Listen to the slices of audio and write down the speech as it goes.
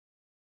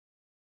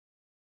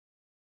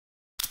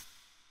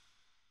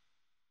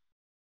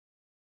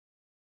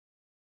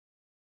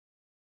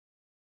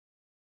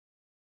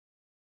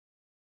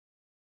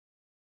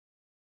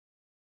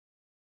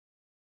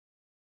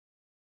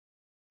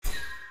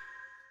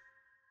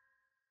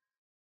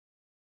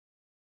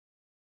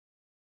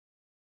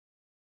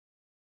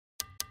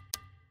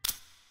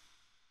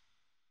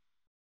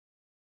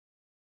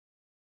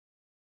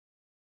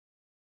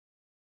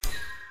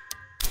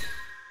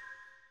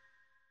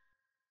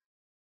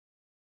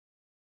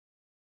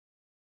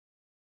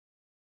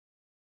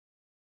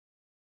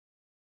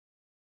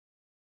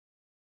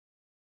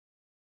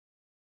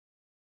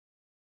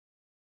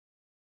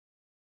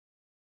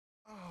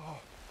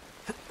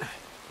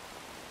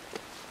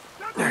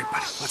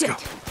Let's go.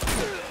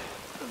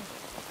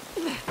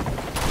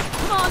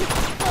 Come on,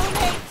 go,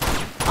 Nate.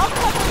 I'll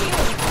cover you.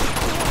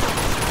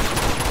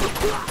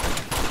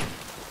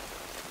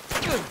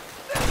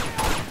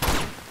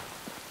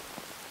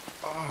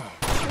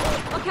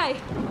 Okay,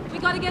 we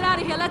gotta get out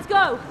of here. Let's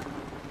go.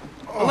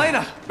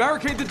 Elena,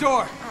 barricade the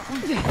door.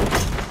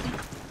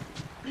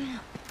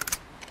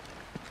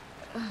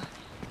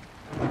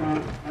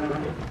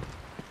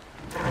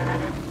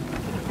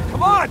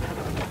 Come on!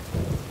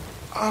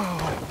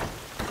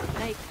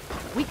 Nate,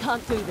 we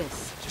can't do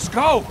this. Just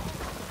go!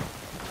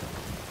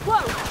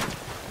 Whoa!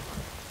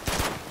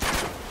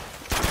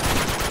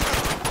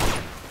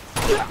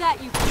 Eat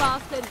that, you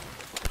bastard!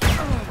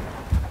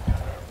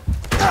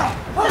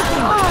 Whoa!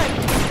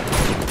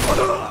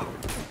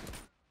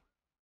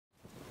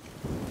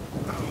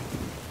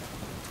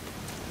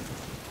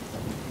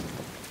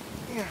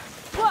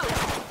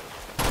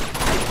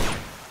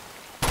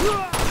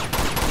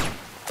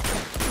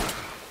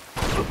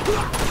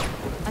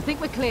 I think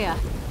we're clear.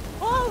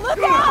 Oh, look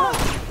out!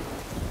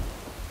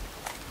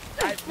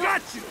 I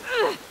got you!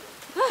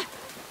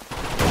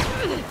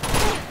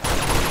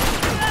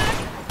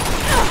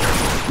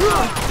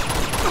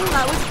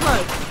 That was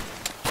close.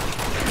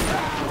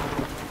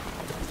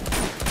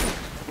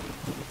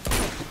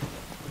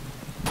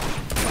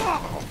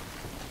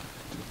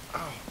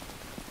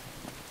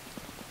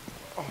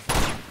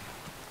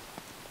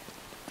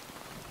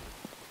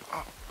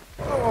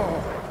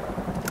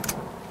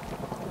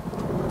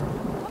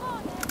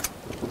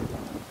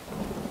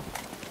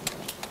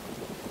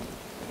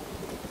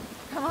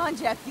 Come on,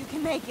 Jeff, you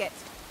can make it.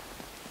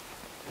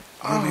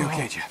 You're gonna be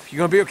okay, Jeff. You're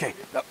gonna be okay.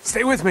 No,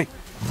 stay with me.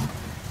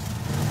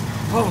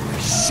 Holy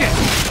shit!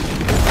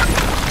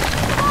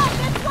 Come on,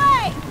 this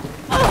way!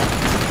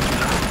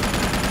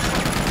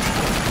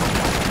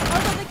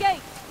 Open the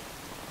gate!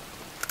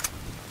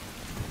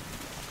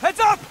 Heads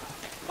up!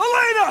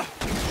 Elena!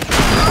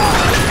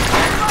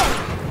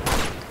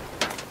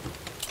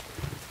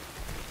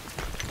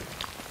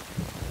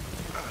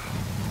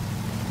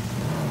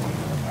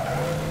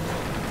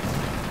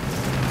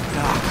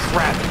 Ah,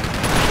 crap.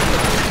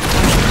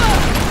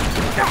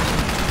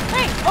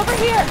 Hey, over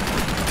here!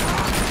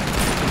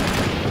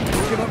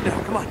 Give up now,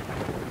 come on.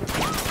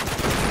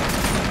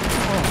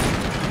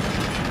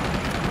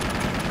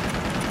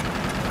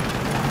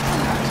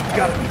 You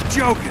gotta be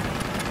joking.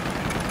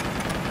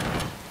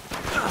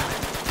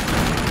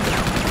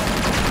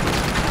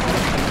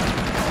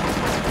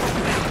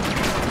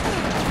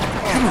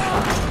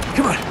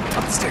 Come on,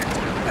 up the stairs.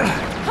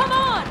 Come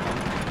on!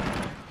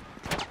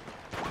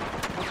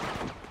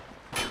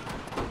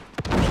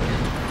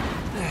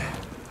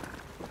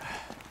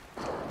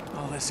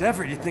 All this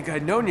effort, you'd think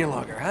I'd known you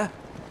longer, huh?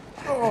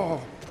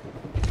 Oh.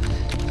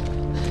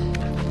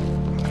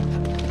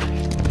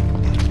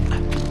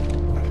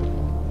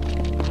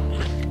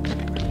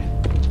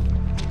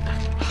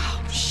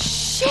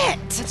 Shit!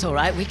 It's all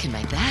right, we can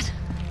make that.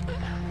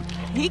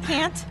 He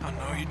can't. Oh,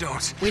 no, you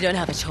don't. We don't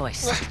have a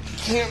choice.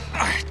 Can't.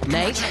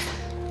 Nate?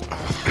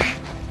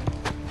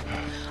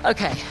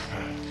 Okay.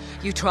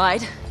 You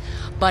tried,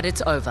 but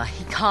it's over.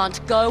 He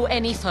can't go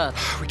any further.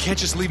 We can't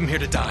just leave him here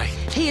to die.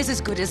 He is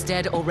as good as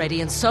dead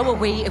already, and so are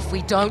we if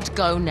we don't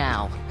go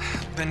now.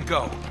 Then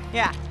go.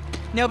 Yeah,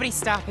 nobody's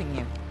stopping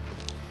you.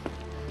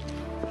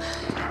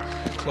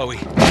 Chloe.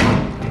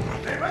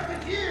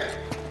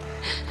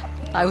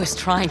 I was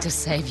trying to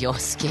save your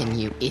skin,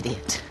 you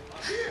idiot.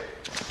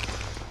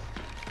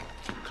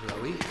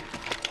 Chloe?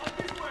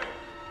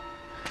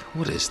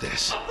 What is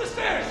this? Up the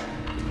stairs!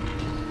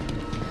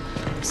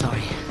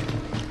 Sorry.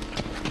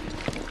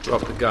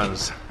 Drop the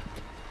guns.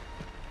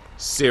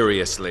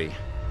 Seriously.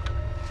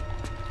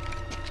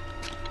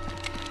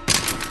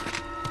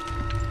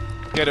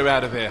 Get her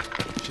out of here.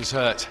 She's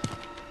hurt.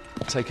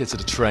 Take her to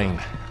the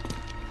train.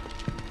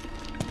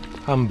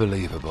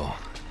 Unbelievable.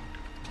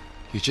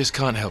 You just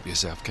can't help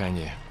yourself, can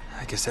you?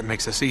 I guess that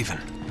makes us even.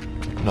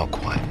 Not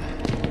quite.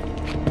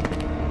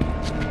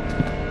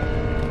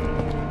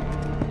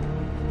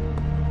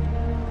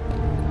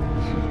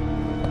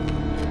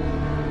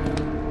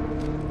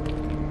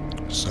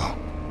 So,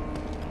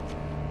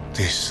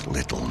 this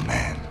little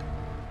man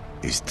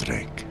is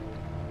Drake.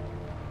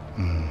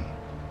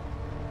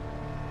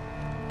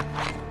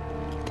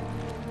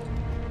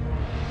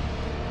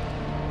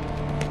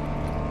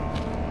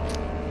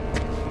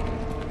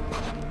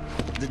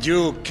 Did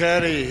you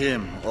carry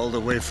him all the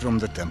way from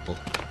the temple?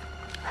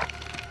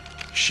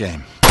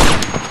 Shame.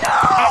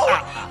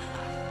 No!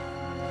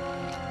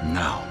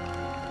 Now,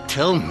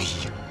 tell me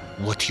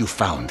what you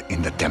found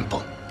in the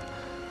temple.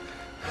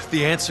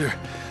 The answer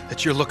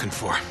that you're looking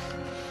for.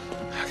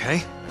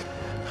 Okay?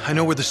 I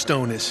know where the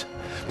stone is,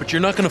 but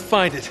you're not gonna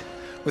find it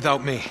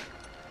without me.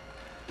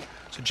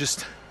 So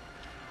just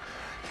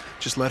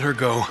let her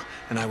go,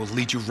 and I will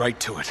lead you right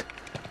to it.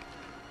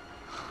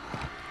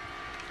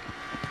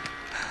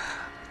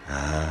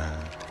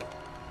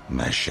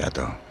 My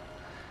shadow.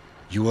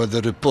 You are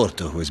the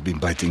reporter who has been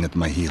biting at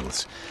my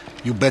heels.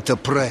 You better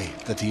pray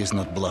that he is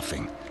not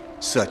bluffing.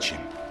 Search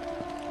him.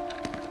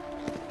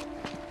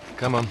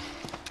 Come on.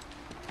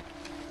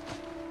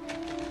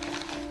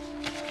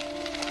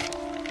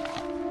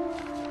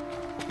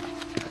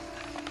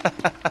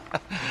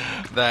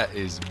 That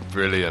is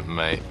brilliant,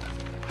 mate.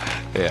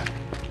 Here.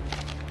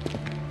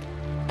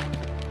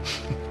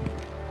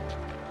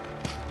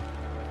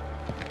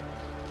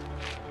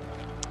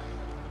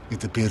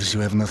 It appears you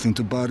have nothing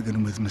to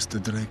bargain with,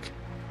 Mr. Drake.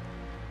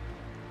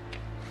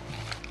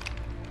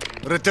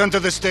 Return to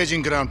the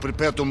staging ground.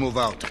 Prepare to move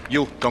out.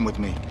 You, come with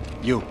me.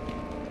 You.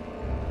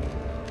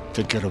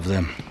 Take care of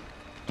them.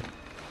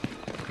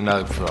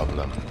 No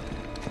problem.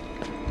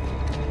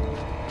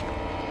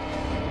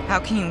 How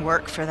can you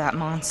work for that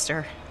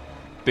monster?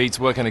 Beats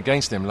working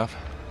against him, love.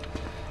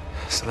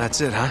 So that's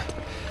it, huh?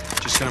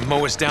 Just gonna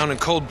mow us down in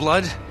cold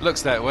blood?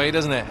 Looks that way,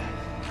 doesn't it?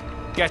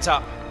 Get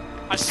up!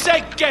 I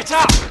said get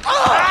up!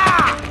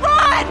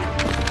 Run!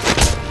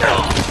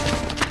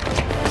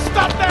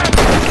 Stop that!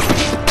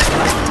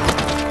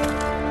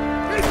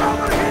 He's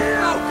over here!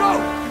 Go, go!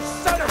 You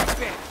son of a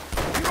bitch!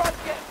 You aren't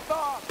getting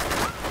far!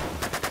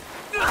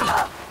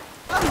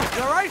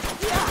 You alright?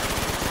 Yeah,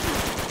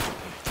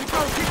 Keep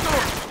going, keep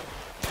going!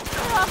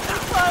 we're awfully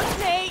close,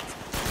 Nate.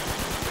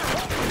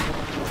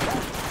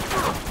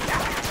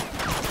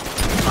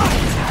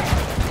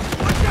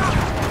 Watch out!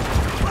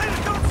 Lena,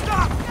 don't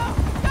stop! Go,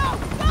 go,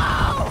 go!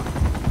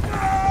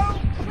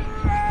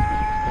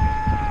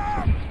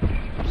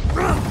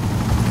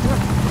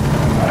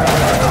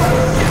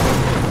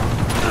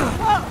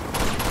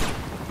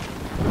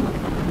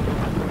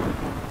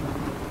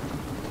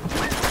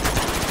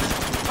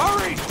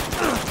 Hurry!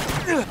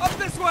 Up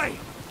this way!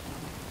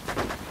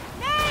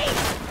 Nate!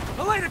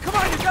 Elena, come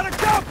on, you gotta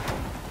jump!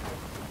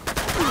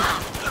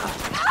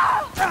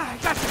 I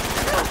got you!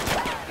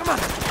 Come on!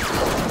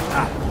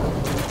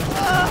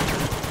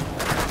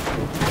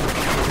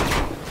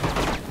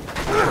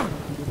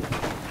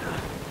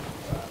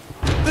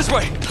 This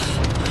way!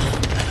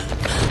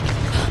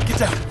 Get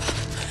down.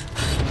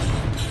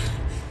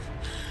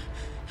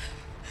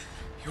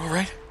 You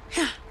alright?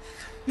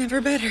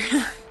 Never better.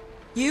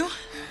 You?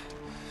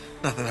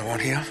 Nothing I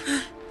won't heal.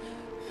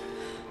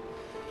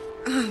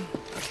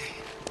 Okay.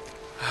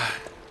 I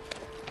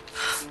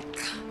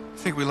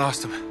think we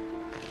lost him.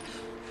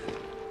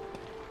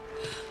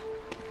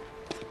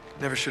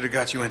 Never should have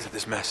got you into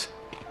this mess.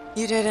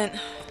 You didn't.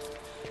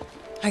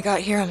 I got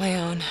here on my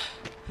own.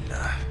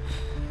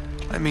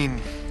 I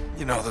mean,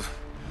 you know, the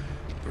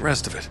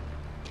rest of it.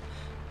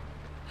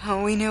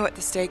 Oh, we knew what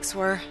the stakes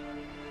were.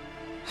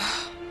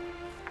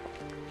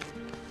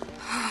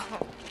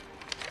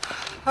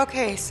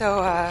 Okay,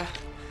 so,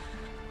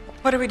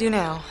 what do we do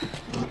now?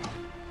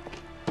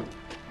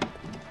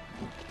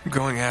 I'm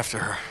going after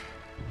her.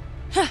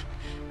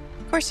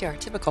 Of course you are,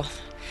 typical.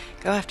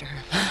 Go after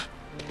her.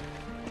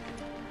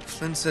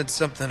 Flynn said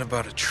something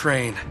about a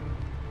train.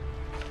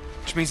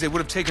 Which means they would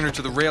have taken her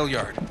to the rail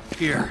yard.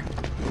 Here.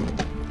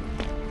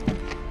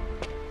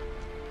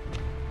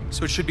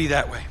 So it should be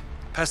that way.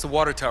 Past the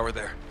water tower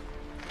there.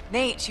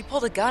 Nate, she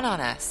pulled a gun on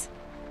us.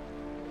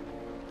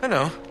 I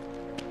know.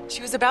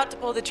 She was about to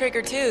pull the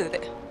trigger, too.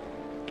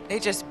 They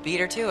just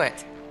beat her to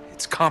it.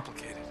 It's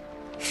complicated.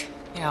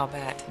 Yeah, I'll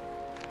bet.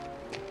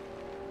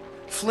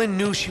 Flynn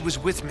knew she was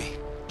with me.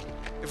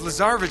 If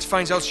Lazarevic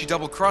finds out she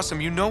double-crossed him,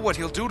 you know what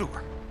he'll do to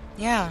her.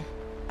 Yeah,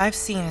 I've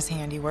seen his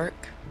handiwork.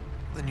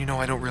 Then you know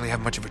I don't really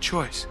have much of a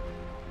choice.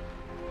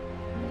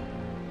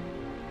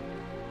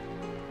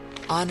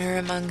 Honor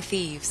among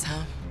thieves,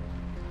 huh?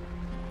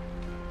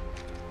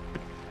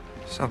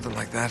 Something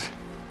like that.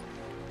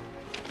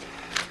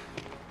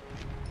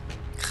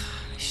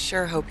 I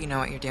sure hope you know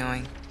what you're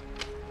doing.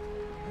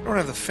 I don't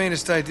have the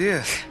faintest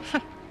idea.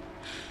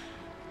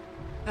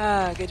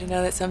 Ah, good to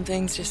know that some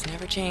things just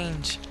never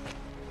change.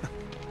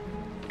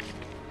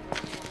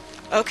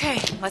 Okay,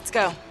 let's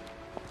go.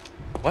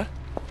 What?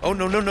 Oh,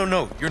 no, no, no,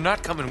 no. You're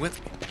not coming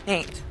with me.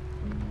 Nate,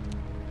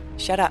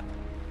 shut up,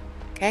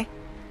 okay?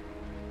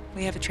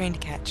 We have a train to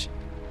catch.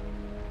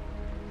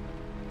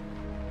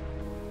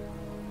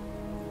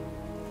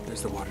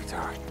 There's the water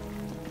tower.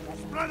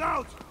 Spread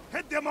out!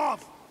 Head them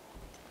off!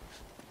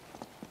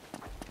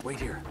 Wait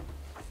here.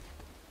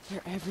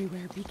 They're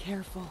everywhere. Be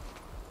careful.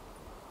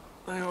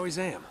 I always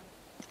am.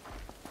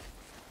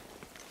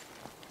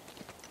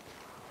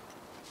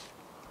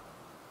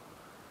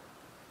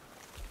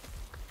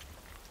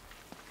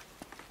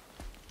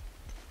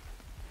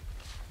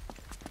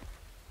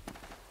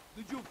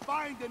 Did you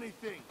find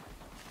anything?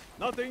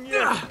 Nothing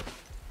yet.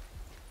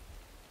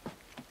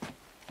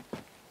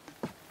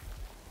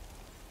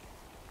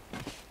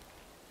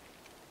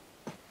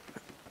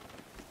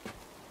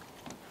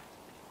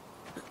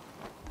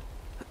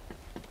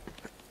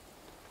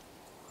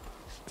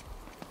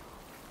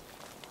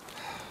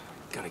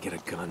 Gotta get a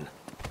gun.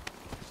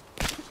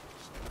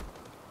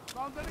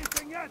 Found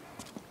anything yet?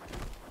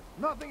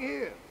 Nothing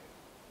here.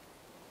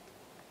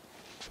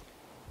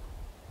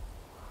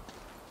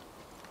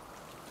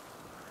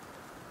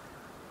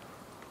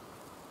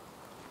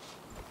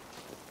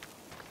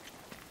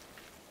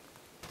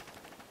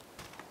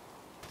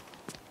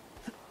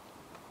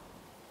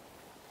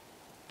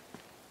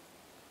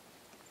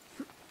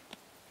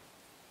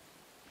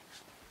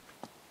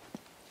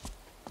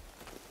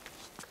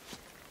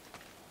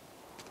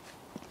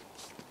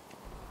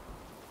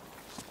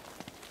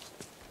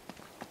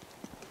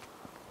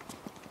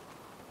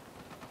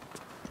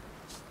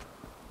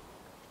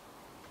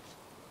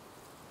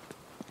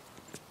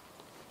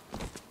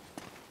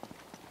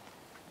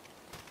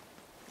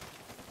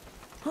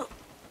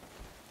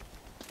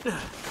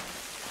 That's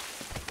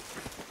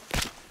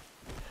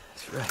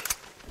right.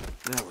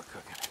 Now we're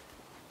cooking.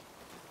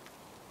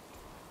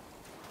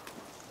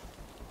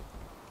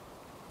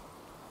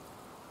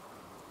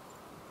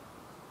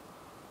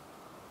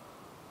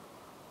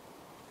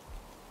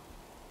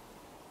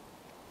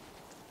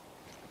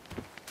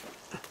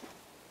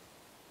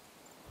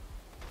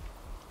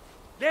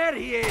 There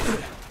he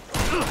is!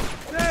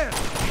 There!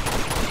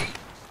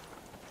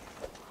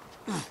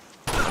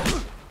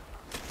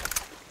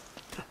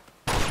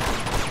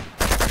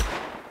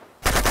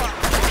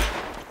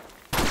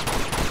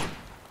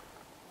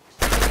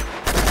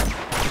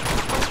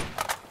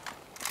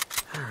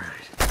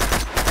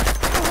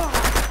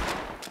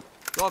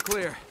 All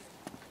clear.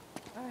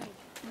 All right,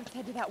 let's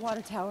head to that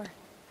water tower.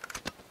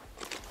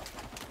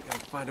 Gotta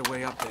find a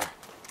way up there.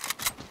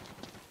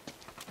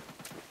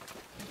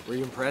 Were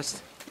you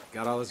impressed?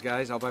 Got all those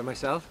guys all by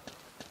myself?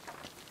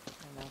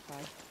 I don't know if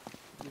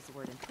I use the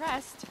word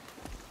impressed.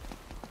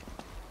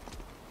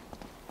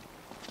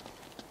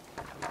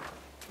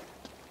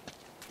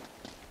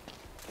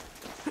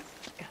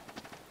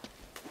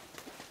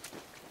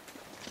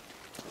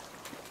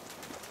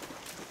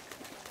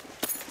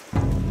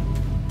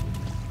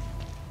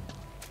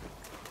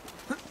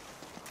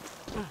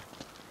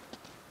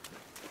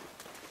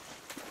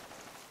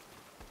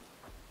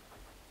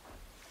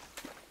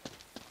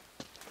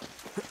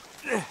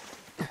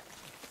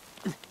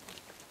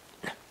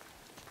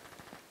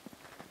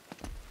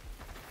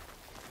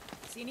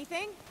 See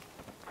anything?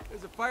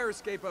 There's a fire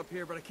escape up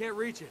here, but I can't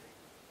reach it.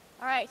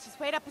 All right, just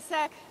wait up a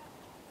sec.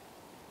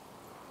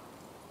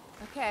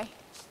 Okay.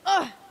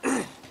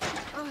 Hey,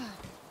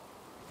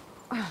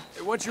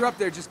 once you're up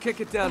there, just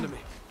kick it down to me.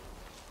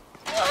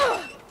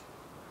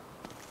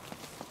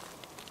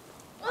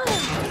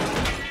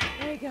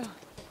 There you go.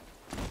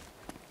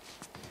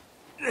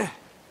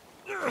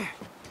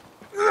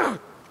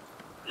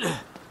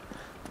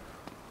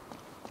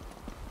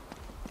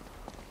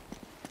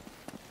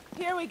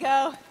 Here we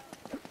go.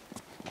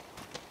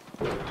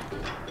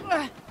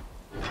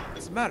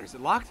 What's the matter? Is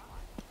it locked?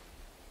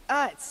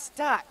 It's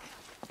stuck.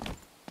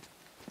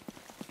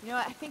 You know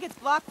what? I think it's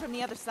blocked from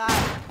the other side.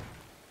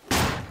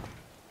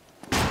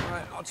 All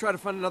right, I'll try to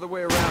find another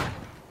way around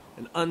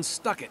and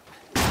unstuck it.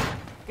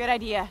 Good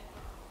idea.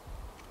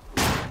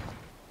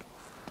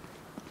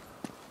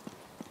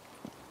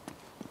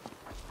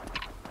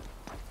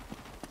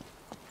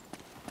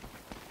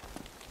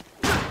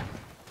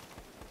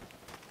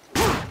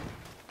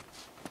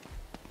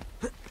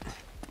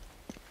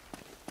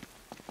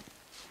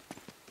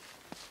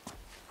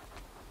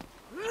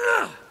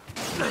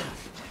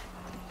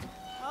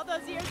 All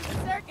those years in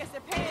the circus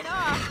are paying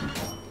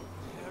off.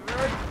 Yeah,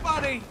 very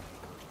funny.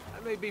 I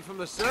may be from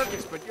the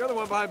circus, but you're the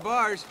one behind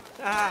bars.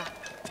 Ah.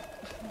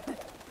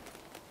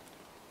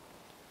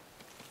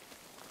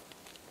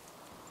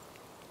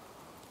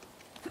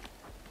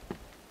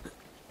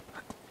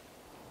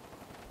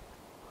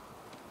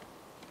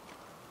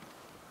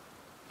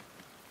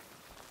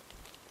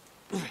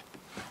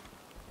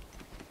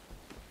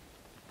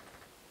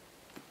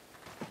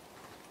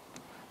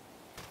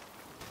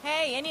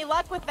 Hey, any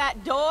luck with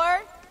that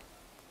door?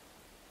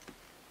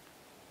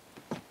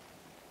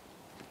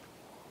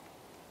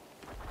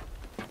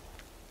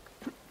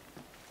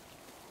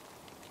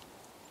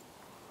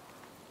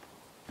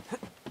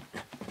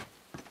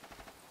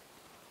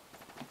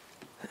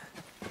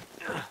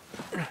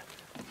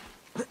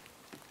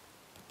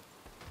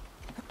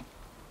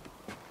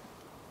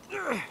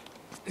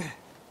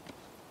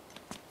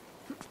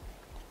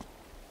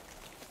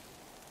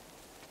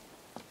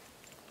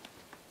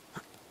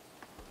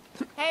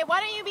 Hey,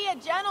 why don't you be a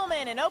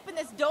gentleman and open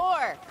this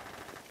door?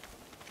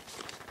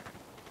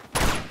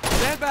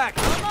 Stand back.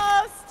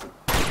 Almost.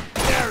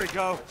 There we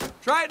go.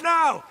 Try it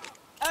now.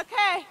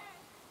 Okay.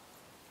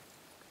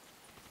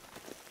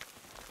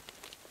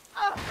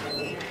 Oh.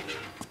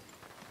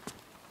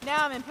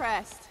 Now I'm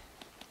impressed.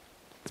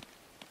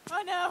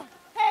 Oh no.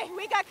 Hey,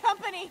 we got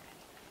company.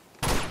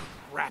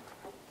 Crap.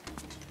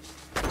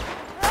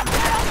 Up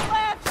there on the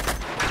left.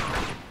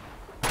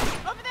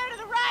 Over there to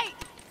the right.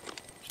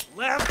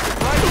 Left,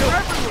 right, you're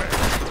everywhere.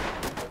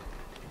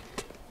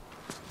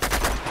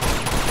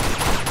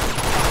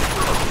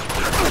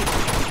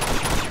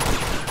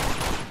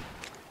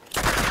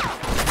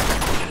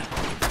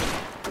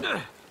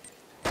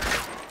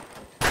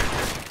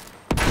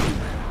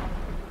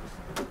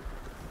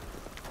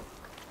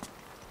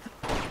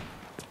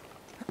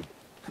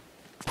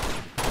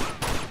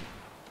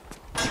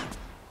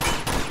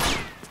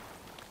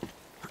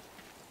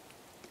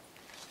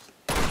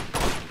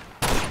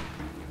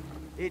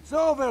 It's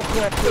over,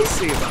 Crap. We'll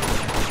see about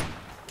that.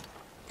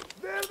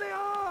 There they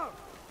are!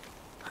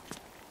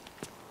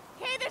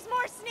 Hey, there's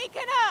more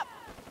sneaking up.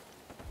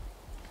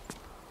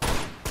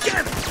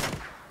 Get it!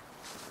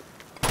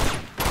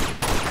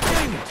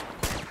 Dang it!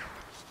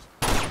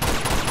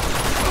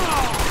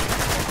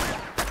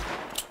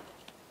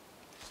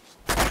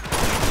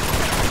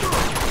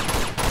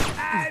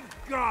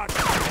 I've got it!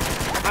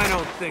 I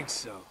don't think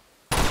so.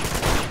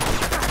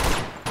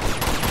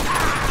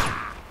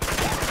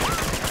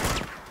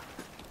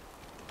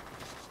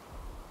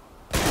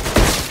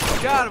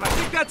 Got him. I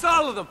think that's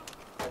all of them.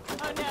 Oh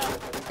no.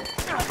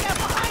 Look out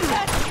behind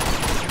us!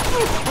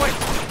 Wait.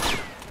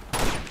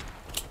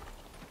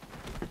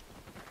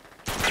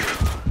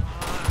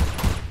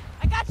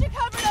 I got you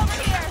covered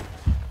over here!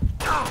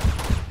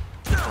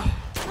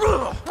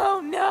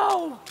 Oh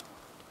no!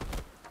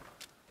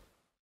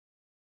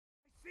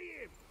 See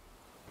him.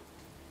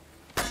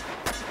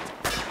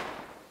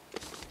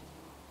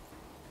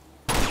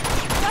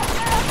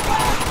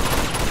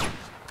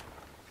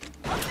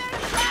 Up there to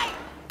the right!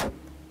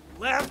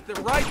 Left and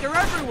right, they're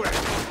everywhere.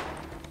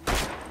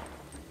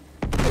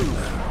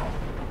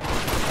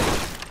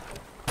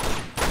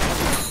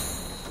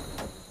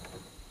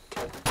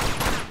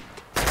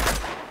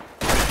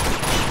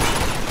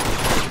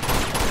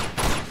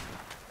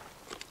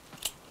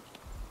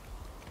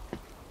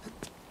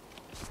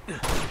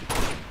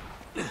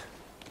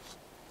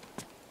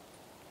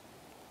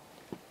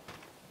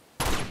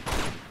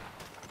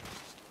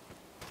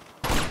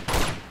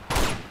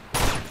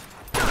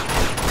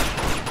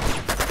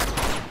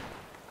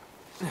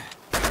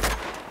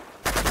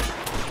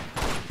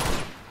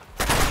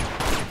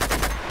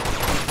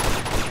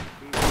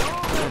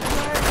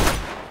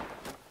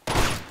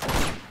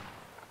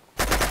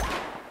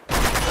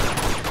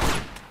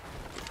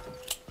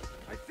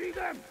 I see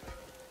them.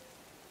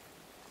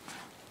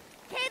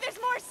 Okay, there's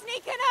more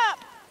sneaking up!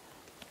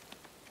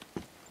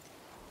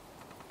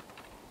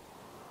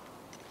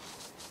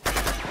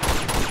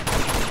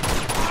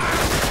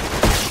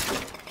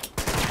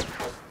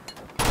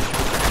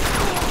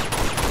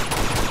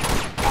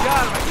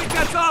 Got him. I think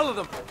that's all of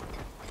them.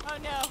 Oh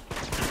no.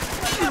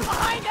 Look out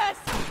behind us!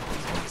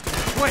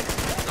 Wait.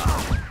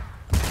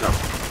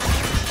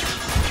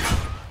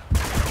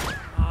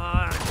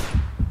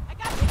 I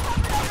got you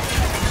covered over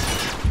here!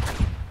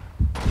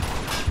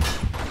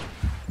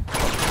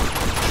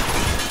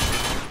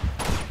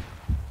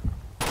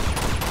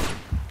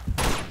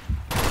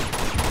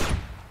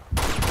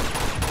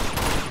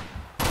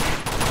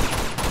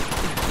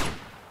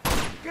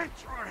 Get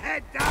your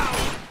head down.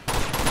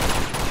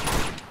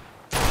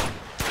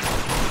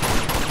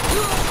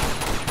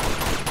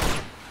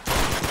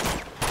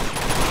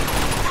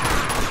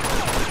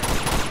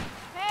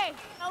 Hey,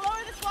 I'll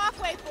lower this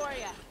walkway for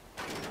you.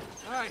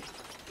 All right.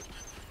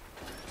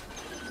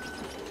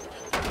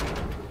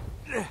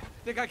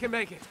 Think I can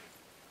make it.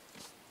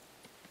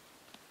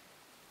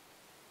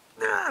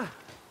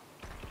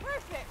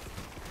 Perfect!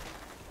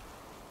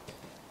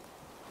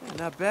 Yeah,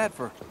 not bad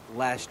for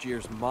last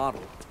year's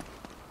model.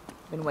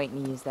 Been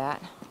waiting to use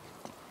that.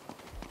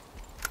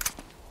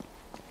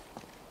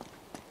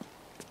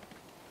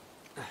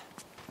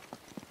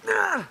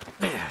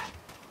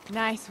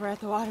 Nice, we're at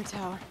the water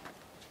tower.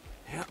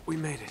 Yeah, we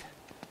made it.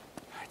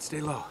 All right, stay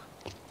low.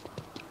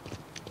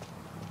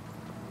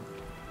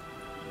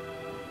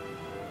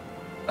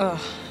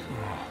 Ugh.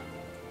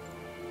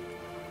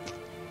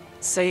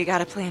 So you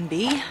got a plan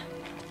B?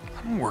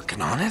 I'm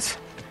working on it.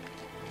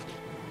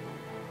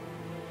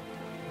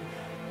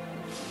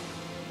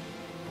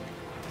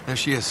 There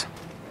she is.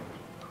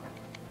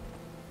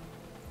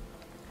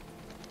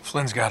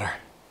 Flynn's got her.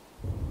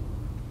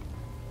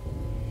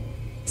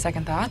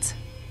 Second thoughts?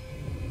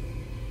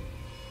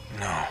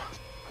 No.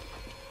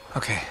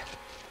 Okay.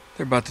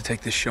 They're about to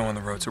take this show on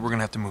the road, so we're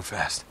gonna have to move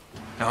fast.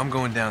 Now I'm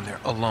going down there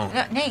alone.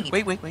 No, Nate.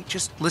 Wait.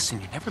 Just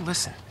listen. You never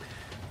listen.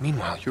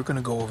 Meanwhile, you're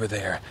gonna go over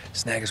there,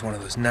 snag us one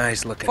of those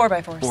nice-looking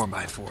 4x4s.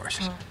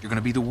 4x4s. You're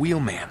gonna be the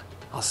wheelman.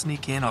 I'll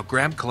sneak in. I'll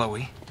grab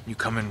Chloe. You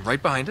come in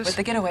right behind us. With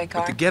the getaway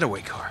car. With the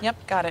getaway car.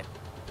 Yep, got it.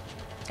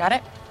 Got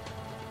it?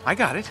 I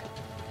got it.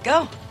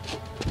 Go.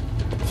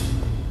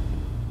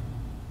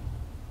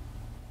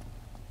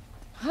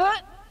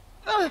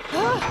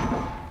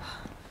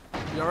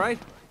 You all right?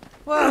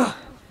 Whoa.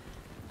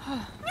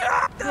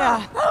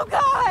 Yeah. Oh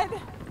God!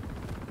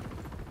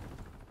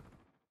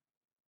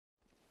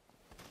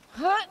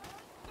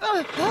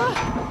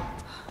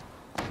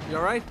 You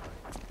all right?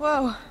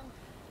 Whoa.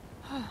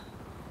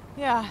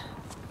 Yeah. All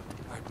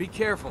right, be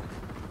careful.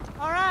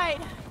 All right.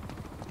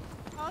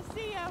 I'll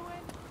see ya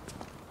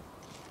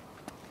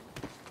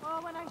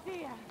when I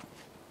see ya.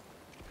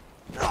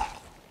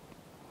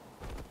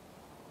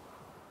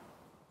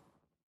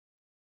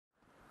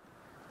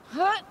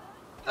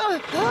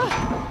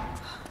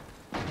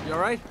 You all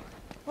right?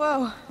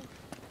 Whoa.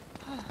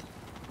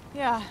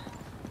 Yeah. All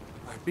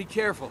right, be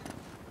careful.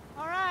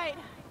 All right.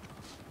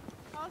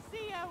 I'll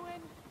see ya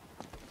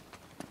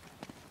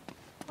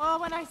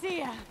when I see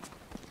ya.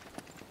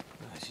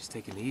 She's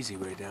taking the easy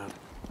way down.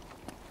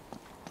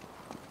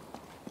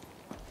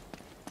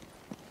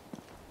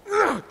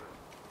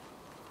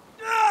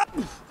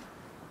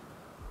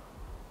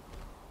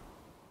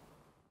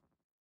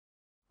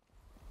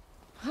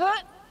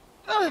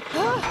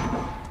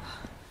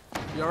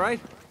 You all right?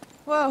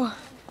 Whoa.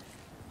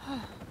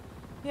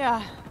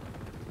 Yeah.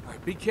 All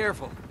right, be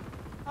careful.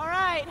 All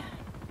right.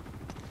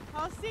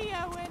 I'll see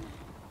ya when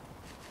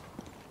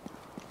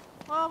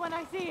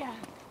I see ya.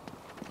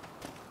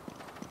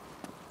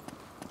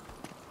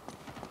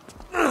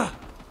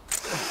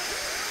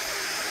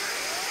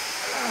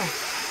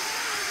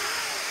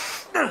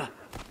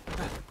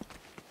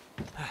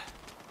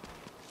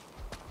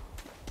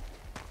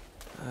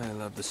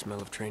 love the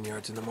smell of train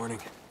yards in the morning.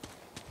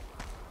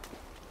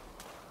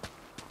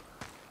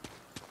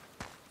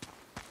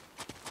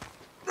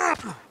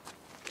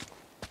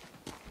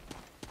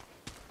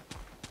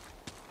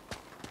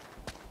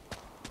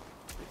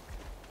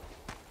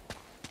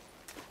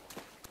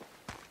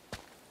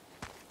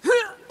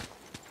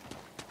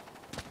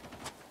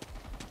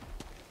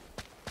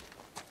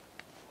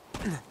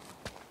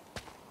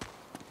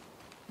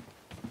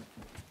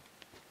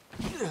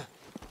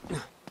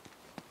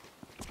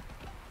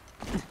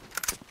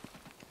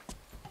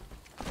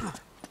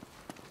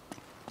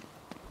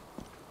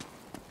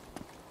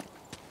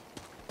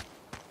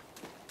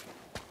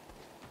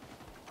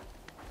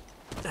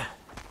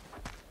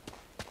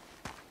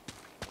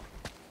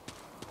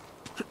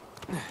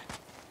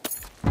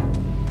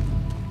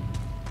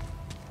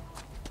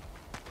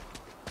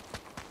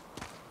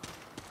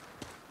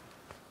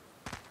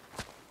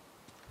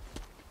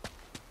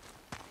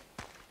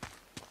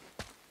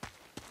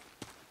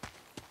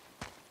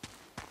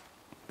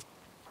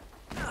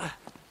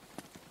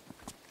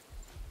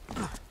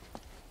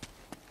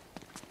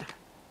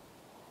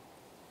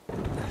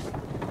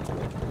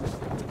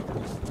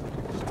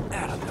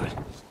 That'll do it.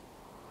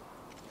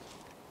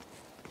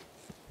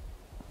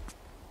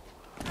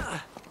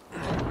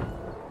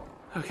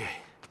 Okay.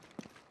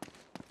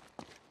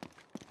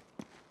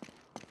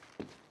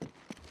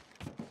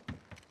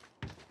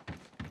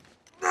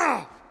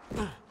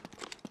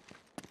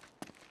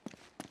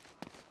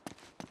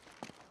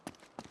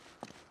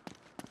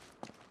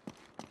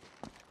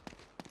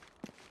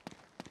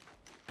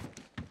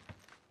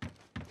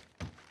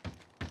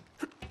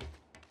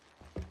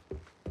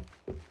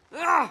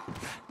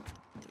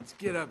 Let's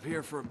get up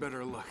here for a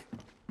better look.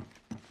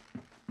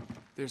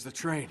 There's the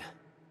train.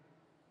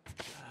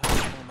 How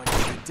am I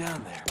gonna get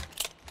down there?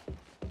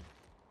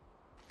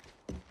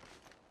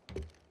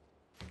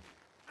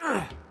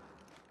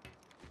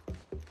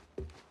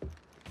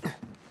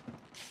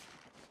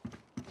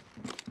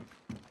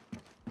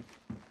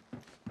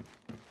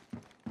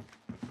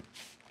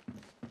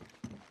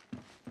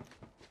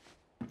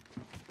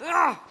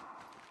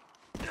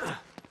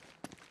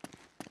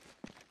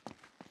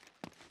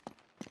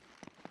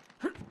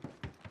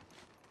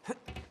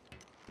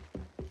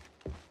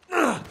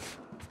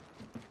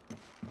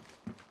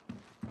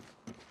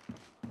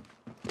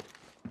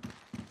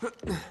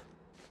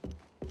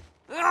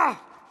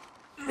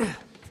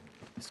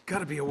 There's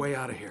gotta be a way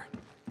out of here.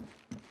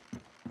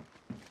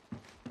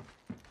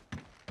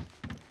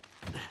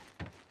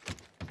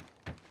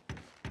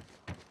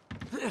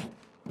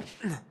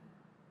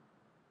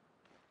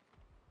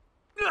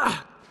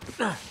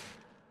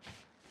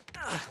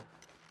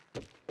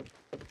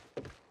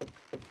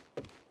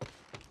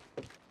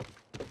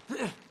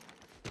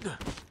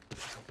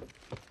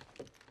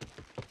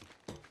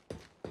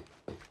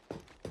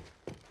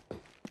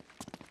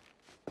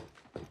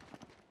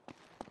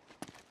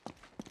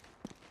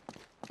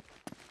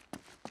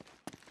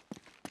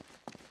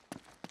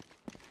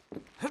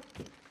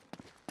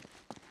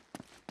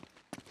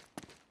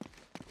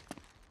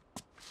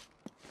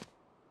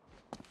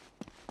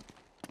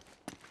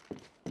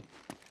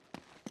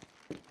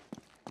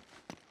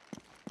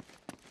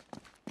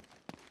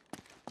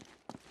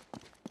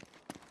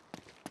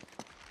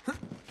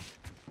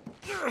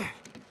 Ugh.